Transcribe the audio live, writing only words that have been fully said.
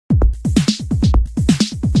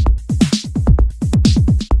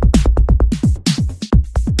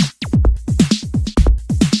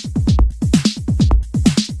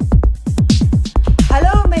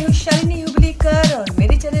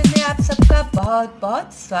बहुत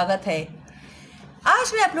बहुत स्वागत है।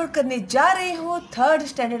 आज मैं अपलोड करने जा रही हूँ 3rd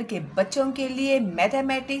स्टैंडर्ड के बच्चों के लिए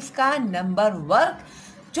मैथमेटिक्स का नंबर वर्क,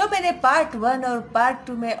 जो मैंने पार्ट 1 और पार्ट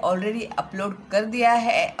 2 में ऑलरेडी अपलोड कर दिया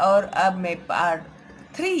है और अब मैं पार्ट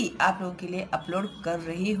 3 आप लोगों के लिए अपलोड कर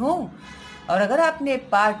रही हूँ। और अगर आपने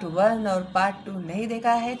पार्ट 1 और पार्ट 2 नहीं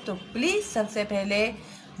देखा है तो प्लीज़ सबसे पहले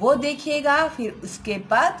वो देखिएगा, फिर उसके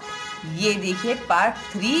बाद ये देखिए पार्ट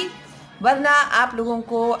 3, वरना आप लोगों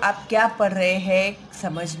को आप क्या पढ़ रहे हैं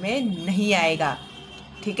समझ में नहीं आएगा।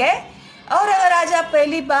 ठीक है। और अगर आज आप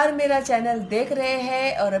पहली बार मेरा चैनल देख रहे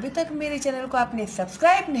हैं और अभी तक मेरे चैनल को आपने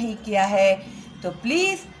सब्सक्राइब नहीं किया है तो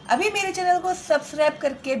प्लीज़ अभी मेरे चैनल को सब्सक्राइब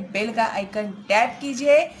करके बेल का आइकन टैप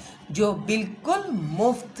कीजिए, जो बिल्कुल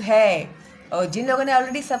मुफ्त है। और जिन लोगों ने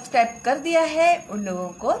ऑलरेडी सब्सक्राइब कर दिया है उन लोगों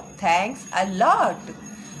को थैंक्स अ लॉट।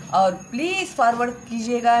 और प्लीज़ फॉरवर्ड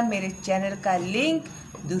कीजिएगा मेरे चैनल का लिंक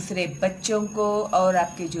दूसरे बच्चों को, और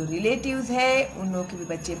आपके जो रिलेटिव्स हैं उन लोगों के भी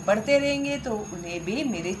बच्चे पढ़ते रहेंगे तो उन्हें भी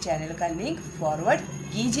मेरे चैनल का लिंक फॉरवर्ड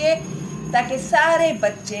कीजिए ताकि सारे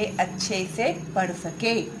बच्चे अच्छे से पढ़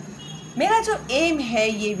सके। मेरा जो एम है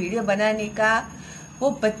ये वीडियो बनाने का,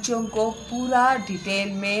 वो बच्चों को पूरा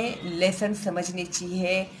डिटेल में लेसन समझने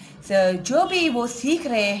चाहिए। जो भी वो सीख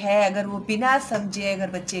रहे हैं अगर वो बिना समझे अगर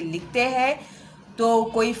बच्चे लिखते हैं तो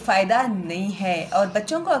कोई फ़ायदा नहीं है। और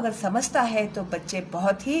बच्चों को अगर समझता है तो बच्चे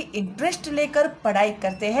बहुत ही इंटरेस्ट लेकर पढ़ाई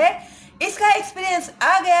करते हैं। इसका एक्सपीरियंस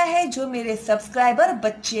आ गया है जो मेरे सब्सक्राइबर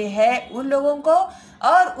बच्चे हैं उन लोगों को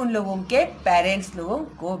और उन लोगों के पेरेंट्स लोगों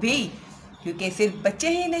को भी, क्योंकि सिर्फ बच्चे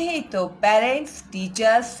ही नहीं तो पेरेंट्स,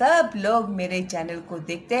 टीचर सब लोग मेरे चैनल को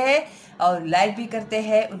देखते हैं और लाइक भी करते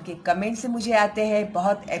हैं। उनके कमेंट से मुझे आते हैं,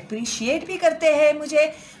 बहुत अप्रिशिएट भी करते हैं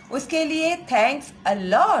मुझे, उसके लिए थैंक्स अ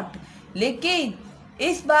लॉट। लेकिन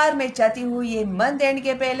इस बार मैं चाहती हूँ ये मंथ एंड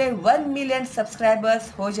के पहले 1 मिलियन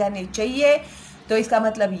सब्सक्राइबर्स हो जाने चाहिए। तो इसका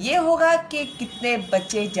मतलब ये होगा कि कितने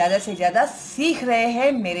बच्चे ज़्यादा से ज़्यादा सीख रहे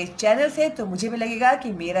हैं मेरे चैनल से, तो मुझे भी लगेगा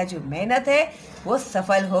कि मेरा जो मेहनत है वो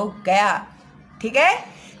सफल हो गया। ठीक है।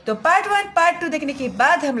 तो पार्ट 1 पार्ट 2 देखने के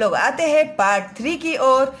बाद हम लोग आते हैं पार्ट 3 की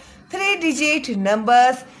ओर। 3 digit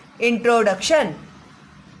numbers introduction.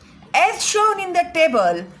 As shown in the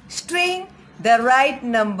table, string the right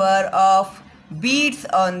number of beads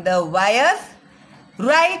on the wires.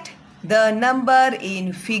 Write the number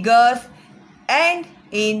in figures and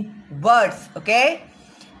in words. Okay?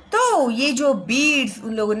 तो ये जो बीड्स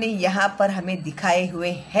उन लोगों ने यहाँ पर हमें दिखाए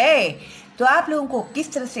हुए हैं, तो आप लोगों को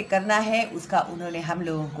किस तरह से करना है उसका उन्होंने हम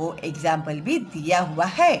लोगों को एग्जाम्पल भी दिया हुआ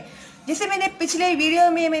है। जैसे मैंने पिछले वीडियो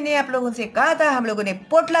में मैंने आप लोगों से कहा था, हम लोगों ने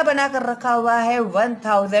पोटला बनाकर रखा हुआ है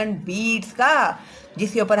 1000 बीड्स का,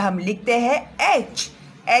 जिसके ऊपर हम लिखते हैं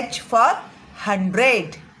H for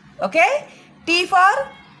 100, okay, T for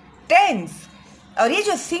tense, और ये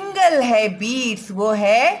जो सिंगल है बीड्स वो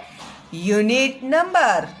है यूनिट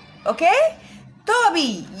नंबर। ओके। तो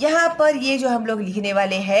अभी यहाँ पर ये जो हम लोग लिखने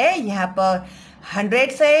वाले हैं, यहाँ पर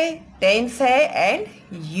 100 है, टेंस है एंड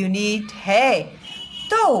यूनिट है।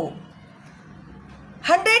 तो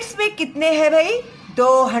 100s में कितने हैं भाई?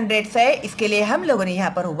 200 है, इसके लिए हम लोगों ने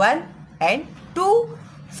यहाँ पर 1 एंड 2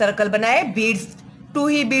 सर्कल बनाए, बीड्स 2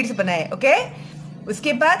 ही बीड्स बनाए। ओके।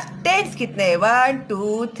 उसके बाद टेंस कितने हैं? 1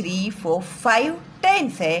 2 3 4 5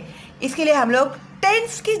 टेंस है, इसके लिए हम लोग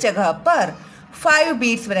टेंस की जगह पर 5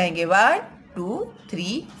 बीड्स बनाएंगे। 1 2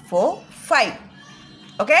 3 4 5।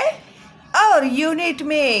 ओके। और यूनिट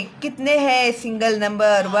में कितने हैं सिंगल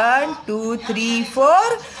नंबर? 1 2 3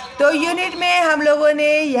 4। तो यूनिट में हम लोगों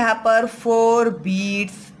ने यहाँ पर 4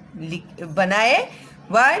 बीड्स बनाए,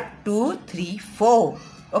 1 2 3 4।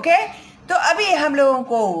 ओके। तो अभी हम लोगों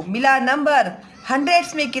को मिला नंबर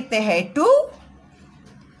 100s में कितने हैं? 2,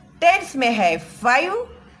 टेंस में है 5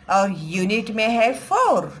 और यूनिट में है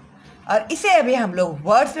 4। और इसे अभी हम लोग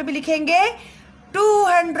वर्ड्स में भी लिखेंगे,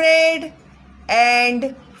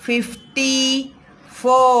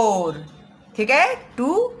 254। ठीक है,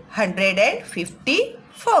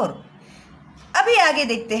 254। अभी आगे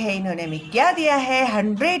देखते हैं इन्होंने हमें क्या दिया है।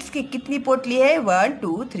 100s की कितनी पोटली है? 1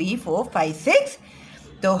 2 3 4 5 6।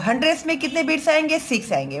 तो 100s में कितने बीट्स आएंगे?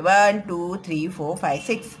 6 आएंगे। 1 2 3 4 5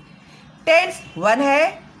 6। टेंस 1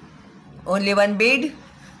 है, ओनली 1 बीड।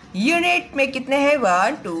 यूनिट में कितने हैं?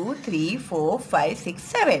 1 2 3 4 5 6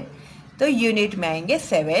 7। तो यूनिट में आएंगे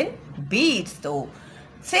 7 बीट्स। तो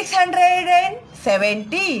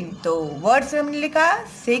 617। तो वर्ड्स में हमने लिखा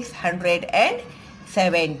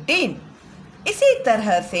 617। इसी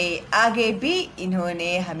तरह से आगे भी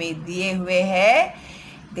इन्होंने हमें दिए हुए हैं।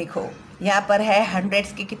 देखो यहाँ पर है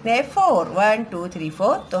 100s के कितने हैं? 4। 1 2 3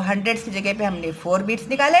 4। तो 100s की जगह पे हमने 4 बीट्स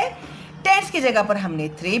निकाले, टेंस की जगह पर हमने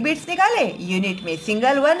 3 बीट्स निकाले। यूनिट में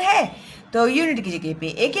सिंगल 1 है तो यूनिट की जगह पे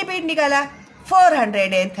एक ही बीट निकाला।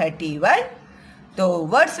 431। तो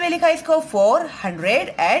वर्ड्स में लिखा इसको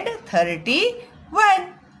 431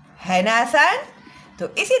 है ना आसान। तो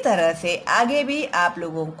इसी तरह से आगे भी आप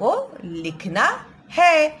लोगों को लिखना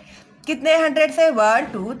है। कितने 100 से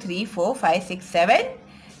 1 2 3 4 5 6 7।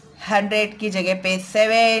 100 की जगह पे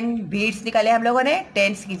 7 बीट्स निकाले हम लोगों ने,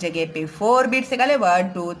 टेंस की जगह पे 4 बीट्स निकाले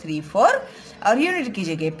 1 2 3 4, और यूनिट की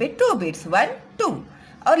जगह पे 2 बीट्स 1 2,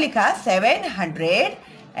 और लिखा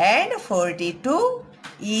 742।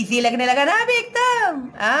 इजी लगने लगा ना अभी एकदम।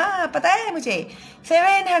 पता है मुझे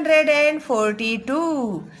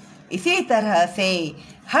 742। इसी तरह से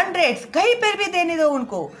हंड्रेड्स कहीं पर भी देने दो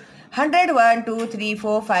उनको। 100 1 2 3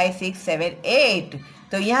 4 5 6 7 8।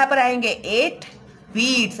 तो यहाँ पर आएंगे 8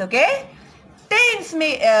 बीट्स। ओके, टेंस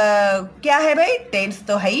में क्या है भाई, टेंस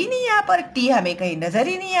तो है ही नहीं यहाँ पर, टी हमें कहीं नजर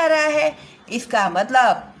ही नहीं आ रहा है। इसका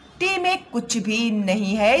मतलब टी में कुछ भी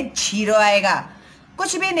नहीं है, 0 आएगा,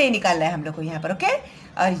 कुछ भी नहीं निकालना है हम लोग को यहाँ पर। ओके,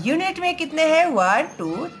 और यूनिट में कितने हैं 1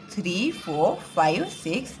 2 3 4 5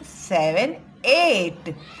 6 7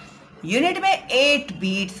 8। यूनिट में 8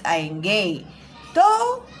 बीट्स आएंगे।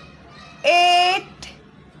 तो 8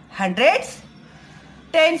 हंड्रेड्स,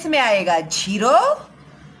 टेंस में आएगा 0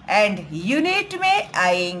 एंड यूनिट में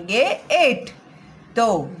आएंगे 8। तो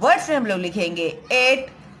वर्ड्स में हम लोग लिखेंगे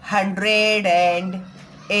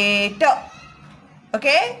 808।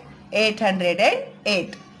 ओके,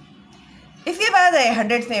 808। इसके बाद है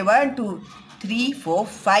हंड्रेड्स में 1 2 3 4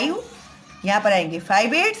 5। यहाँ पर आएंगे 5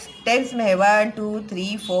 बीट्स। टेंस में है 1 2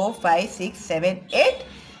 3 4 5 6 7 8।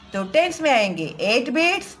 तो टेंस में आएंगे 8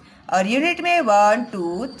 बीट्स, और यूनिट में 1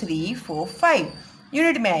 2 3 4 5,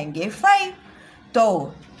 यूनिट में आएंगे 5।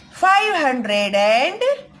 तो 500 एंड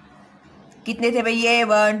कितने थे भैया,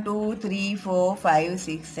 1 2 3 4 5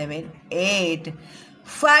 6 7 8,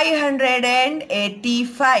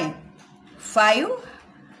 585।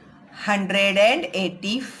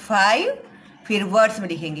 585, फिर वर्ड्स में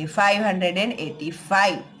लिखेंगे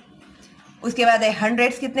 585। उसके बाद है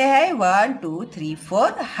हंड्रेड्स कितने हैं 1 2 3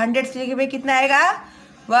 4। हंड्रेड्स की जगह कितना आएगा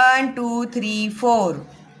 1 2 3 4।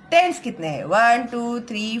 टेंस कितने हैं 1 2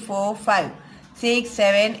 3 4 5 6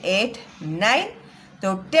 7 8 9।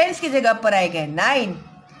 तो टेंस की जगह पर आएगा 9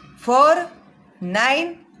 4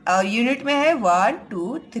 9, और यूनिट में है 1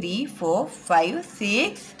 2 3 4 5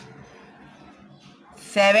 6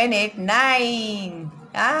 7 8 9।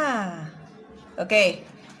 ओके,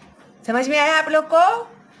 समझ में आया आप लोग को।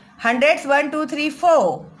 Hundreds 1 2 3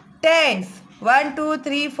 4, tense 1 2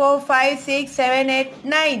 3 4 5 6 7 8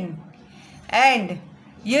 9, and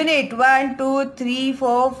unit 1 2 3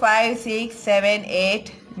 4 5 6 7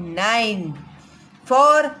 8 9।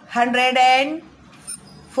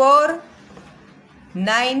 404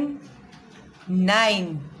 9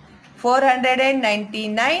 9,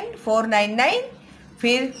 499 499।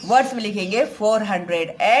 फिर वर्ड्स में लिखेंगे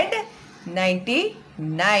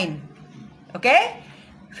 499। ओके,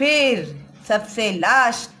 फिर सबसे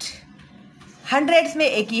लास्ट हंड्रेड्स में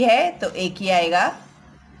एक ही है तो एक ही आएगा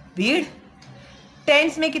बीड।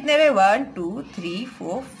 टेंस में कितने में 1 2 3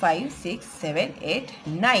 4 5 6 7 8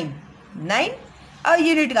 9 9, और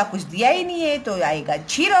यूनिट का कुछ दिया ही नहीं है तो आएगा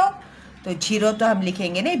 0। तो 0 तो हम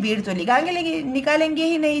लिखेंगे नहीं, बीड तो लिखाएंगे लेकिन निकालेंगे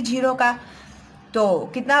ही नहीं 0 का। तो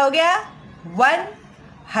कितना हो गया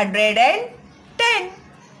 110,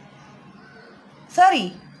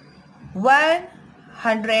 सॉरी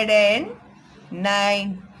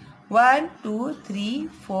 109। 1 2 3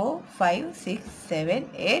 4 5 6 7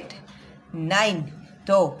 8 9,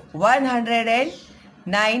 तो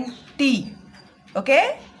 190। ओके,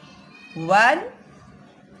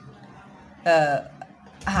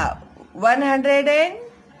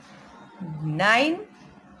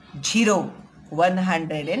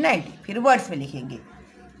 190। फिर वर्ड्स में लिखेंगे।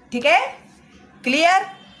 ठीक है, clear,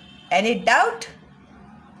 any doubt?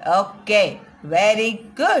 Okay, very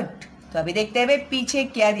good. तो अभी देखते हैं पीछे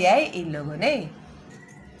क्या दिया है इन लोगों ने।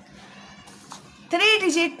 3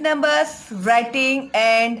 digit numbers writing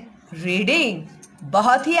and reading,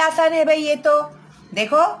 बहुत ही आसान है भाई ये तो।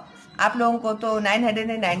 देखो आप लोगों को तो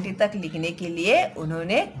 990 तक लिखने के लिए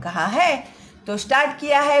उन्होंने कहा है। तो स्टार्ट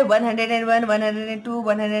किया है 101, 102,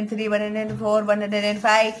 103, 104,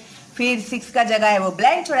 105, फिर 6 का जगह है वो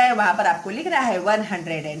ब्लैंक छोड़ा है, वहां पर आपको लिखना है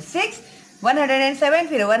 106, 107,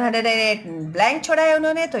 फिर 108 ब्लैंक छोड़ा है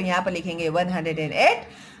उन्होंने, तो यहाँ पर लिखेंगे 108,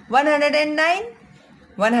 109,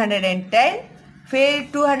 110, फिर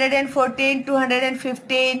 214,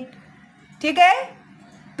 215, ठीक है,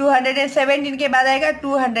 217 के बाद आएगा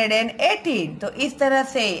 218। तो इस तरह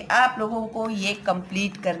से आप लोगों को ये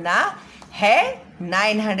कंप्लीट करना है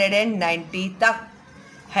 990 तक।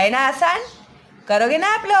 है ना आसान? करोगे ना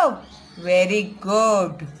आप लोग? Very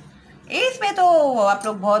good. इसमें तो आप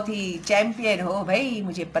लोग बहुत ही चैंपियन हो भाई,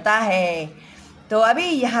 मुझे पता है। तो अभी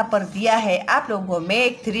यहाँ पर दिया है आप लोगों को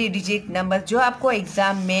मेक 3 डिजिट नंबर, जो आपको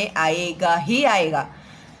एग्जाम में आएगा ही आएगा।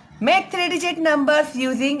 Make 3 digit numbers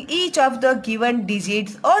using each of the given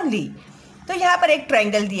digits only. तो यहाँ पर एक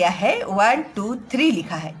ट्रायंगल दिया है, 1 2 3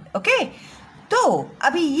 लिखा है। ओके, तो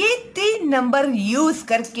अभी ये 3 नंबर यूज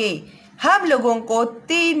करके हम लोगों को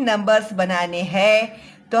 3 नंबर्स बनाने हैं।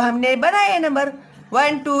 तो हमने बनाए नंबर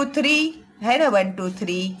 1 2 3 है ना, 1 2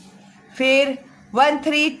 3, फिर 1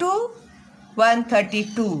 3 2, 1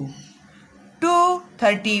 32, 2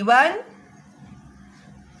 31,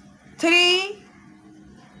 3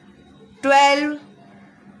 12,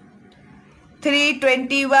 3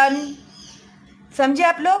 21। समझे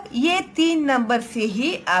आप लोग? ये 3 नंबर से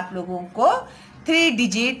ही आप लोगों को 3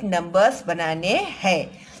 डिजिट नंबर्स बनाने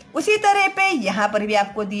हैं। उसी तरह पे यहाँ पर भी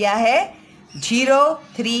आपको दिया है 0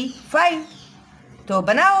 3 5, तो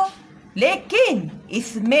बनाओ। लेकिन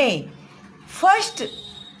इसमें फर्स्ट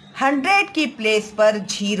 100 की प्लेस पर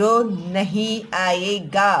 0 नहीं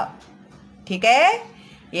आएगा, ठीक है?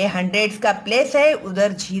 ये 100 का प्लेस है,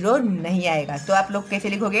 उधर 0 नहीं आएगा। तो आप लोग कैसे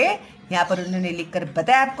लिखोगे? यहाँ पर उन्होंने लिखकर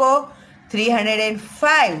बताया आपको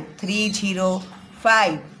 305,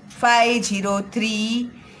 305,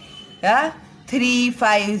 503,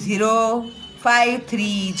 350,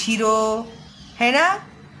 530, है ना?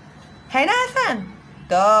 है ना आसान?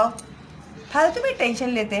 तो फालतू में टेंशन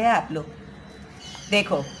लेते हैं आप लोग।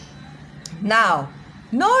 देखो, now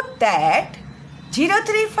note that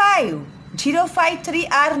 035, 053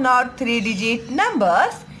 are not 3 digit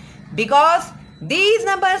numbers because these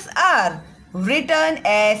numbers are written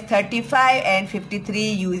as 35 and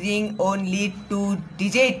 53 using only 2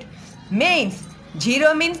 digit, means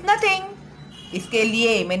 0 means nothing। इसके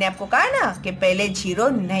लिए मैंने आपको कहा ना कि पहले 0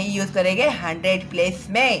 नहीं यूज करेंगे 100 प्लेस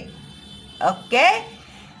में। Okay,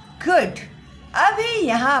 good. अभी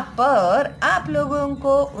यहाँ पर आप लोगों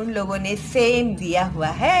को उन लोगों ने सेम दिया हुआ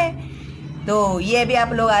है, तो ये भी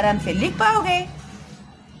आप लोग आराम से लिख पाओगे।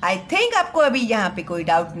 आई थिंक आपको अभी यहाँ पे कोई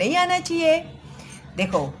डाउट नहीं आना चाहिए।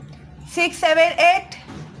 देखो 6 7 8,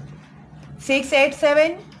 6 8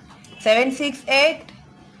 7, 7 6 8,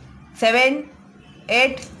 7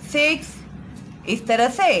 8 6, इस तरह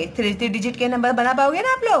से 3 डिजिट के नंबर बना पाओगे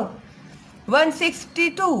ना आप लोग।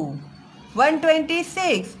 162,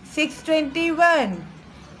 126, 621,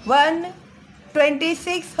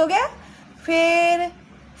 126 हो गया। फिर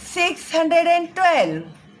 612,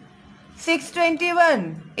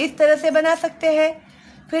 621, इस तरह से बना सकते हैं।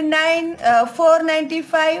 फिर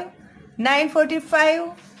 495, 945,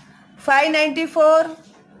 594,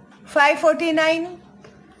 549,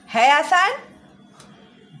 है आसान?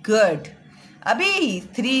 गुड। अभी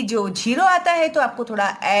 3 जो 0 आता है तो आपको थोड़ा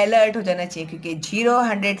अलर्ट हो जाना चाहिए, क्योंकि 0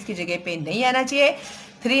 100 की जगह पे नहीं आना चाहिए।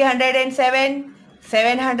 307,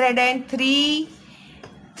 703,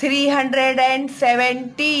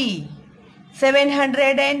 370,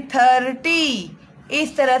 730,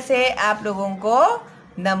 इस तरह से आप लोगों को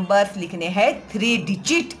नंबर्स लिखने हैं 3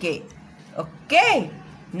 डिजिट के। Okay,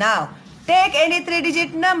 now take any 3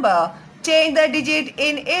 digit number, change the digit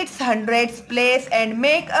in its hundreds place and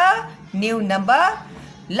make a new number.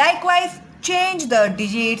 Likewise, change the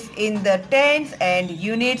digits in the tens and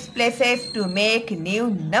units places to make new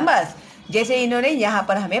numbers. जैसे इन्होंने यहाँ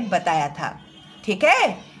पर हमें बताया था, ठीक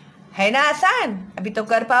है ना आसान? अभी तो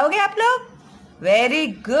कर पाओगे आप लोग। Very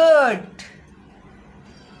good.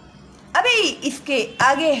 अभी इसके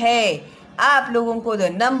आगे है आप लोगों को the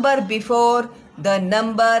number before, the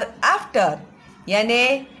number after,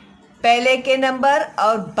 यानी पहले के नंबर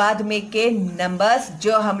और बाद में के नंबर्स,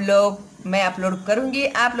 जो मैं अपलोड करूंगी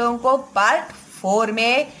आप लोगों को पार्ट 4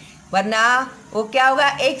 में। वरना वो क्या होगा,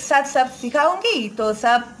 एक साथ सब सिखाऊंगी तो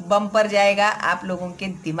सब बम पर जाएगा आप लोगों के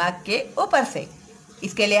दिमाग के ऊपर से।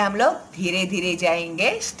 इसके लिए हम लोग धीरे धीरे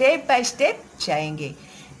जाएंगे, स्टेप बाय स्टेप जाएंगे।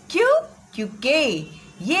 क्यों? क्योंकि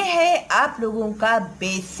ये है आप लोगों का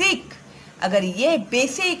बेसिक। अगर ये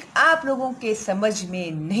बेसिक आप लोगों के समझ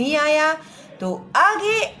में नहीं आया तो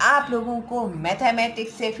आगे आप लोगों को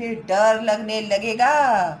मैथमेटिक्स से फिर डर लगने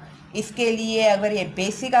लगेगा। इसके लिए अगर ये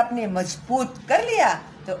बेसिक आपने मजबूत कर लिया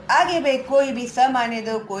तो आगे भाई कोई भी सम आने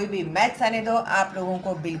दो, कोई भी मैथ्स आने दो, आप लोगों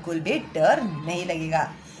को बिल्कुल भी डर नहीं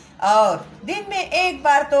लगेगा। और दिन में एक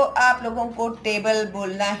बार तो आप लोगों को टेबल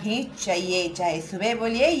बोलना ही चाहिए, चाहे सुबह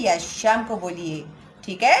बोलिए या शाम को बोलिए,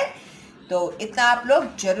 ठीक है? तो इतना आप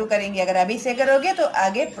लोग जरूर करेंगे। अगर अभी से करोगे तो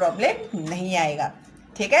आगे प्रॉब्लम नहीं आएगा,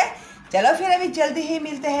 ठीक है? चलो फिर अभी जल्दी ही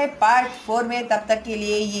मिलते हैं पार्ट 4 में। तब तक के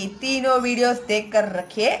लिए ये तीनों वीडियोस देख कर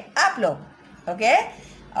रखिए आप लोग। Okay,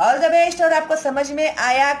 all the best. और आपको समझ में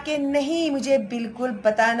आया कि नहीं मुझे बिल्कुल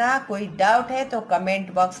बताना। कोई डाउट है तो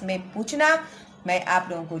कमेंट बॉक्स में पूछना, मैं आप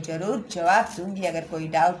लोगों को जरूर जवाब दूंगी। अगर कोई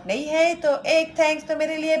डाउट नहीं है तो एक थैंक्स तो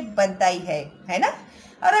मेरे लिए बनता ही है ना।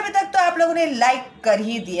 और अभी तक तो आप लोगों ने लाइक कर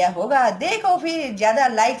ही दिया होगा। देखो फिर ज़्यादा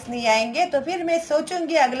लाइक्स नहीं आएंगे तो फिर मैं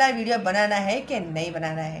सोचूंगी अगला वीडियो बनाना है कि नहीं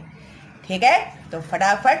बनाना है। ठीक है, तो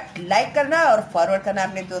फटाफट लाइक करना और फॉरवर्ड करना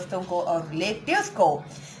अपने दोस्तों को और रिलेटिव्स को।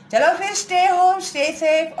 चलो फिर, stay home, stay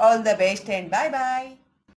safe, all the best and bye bye.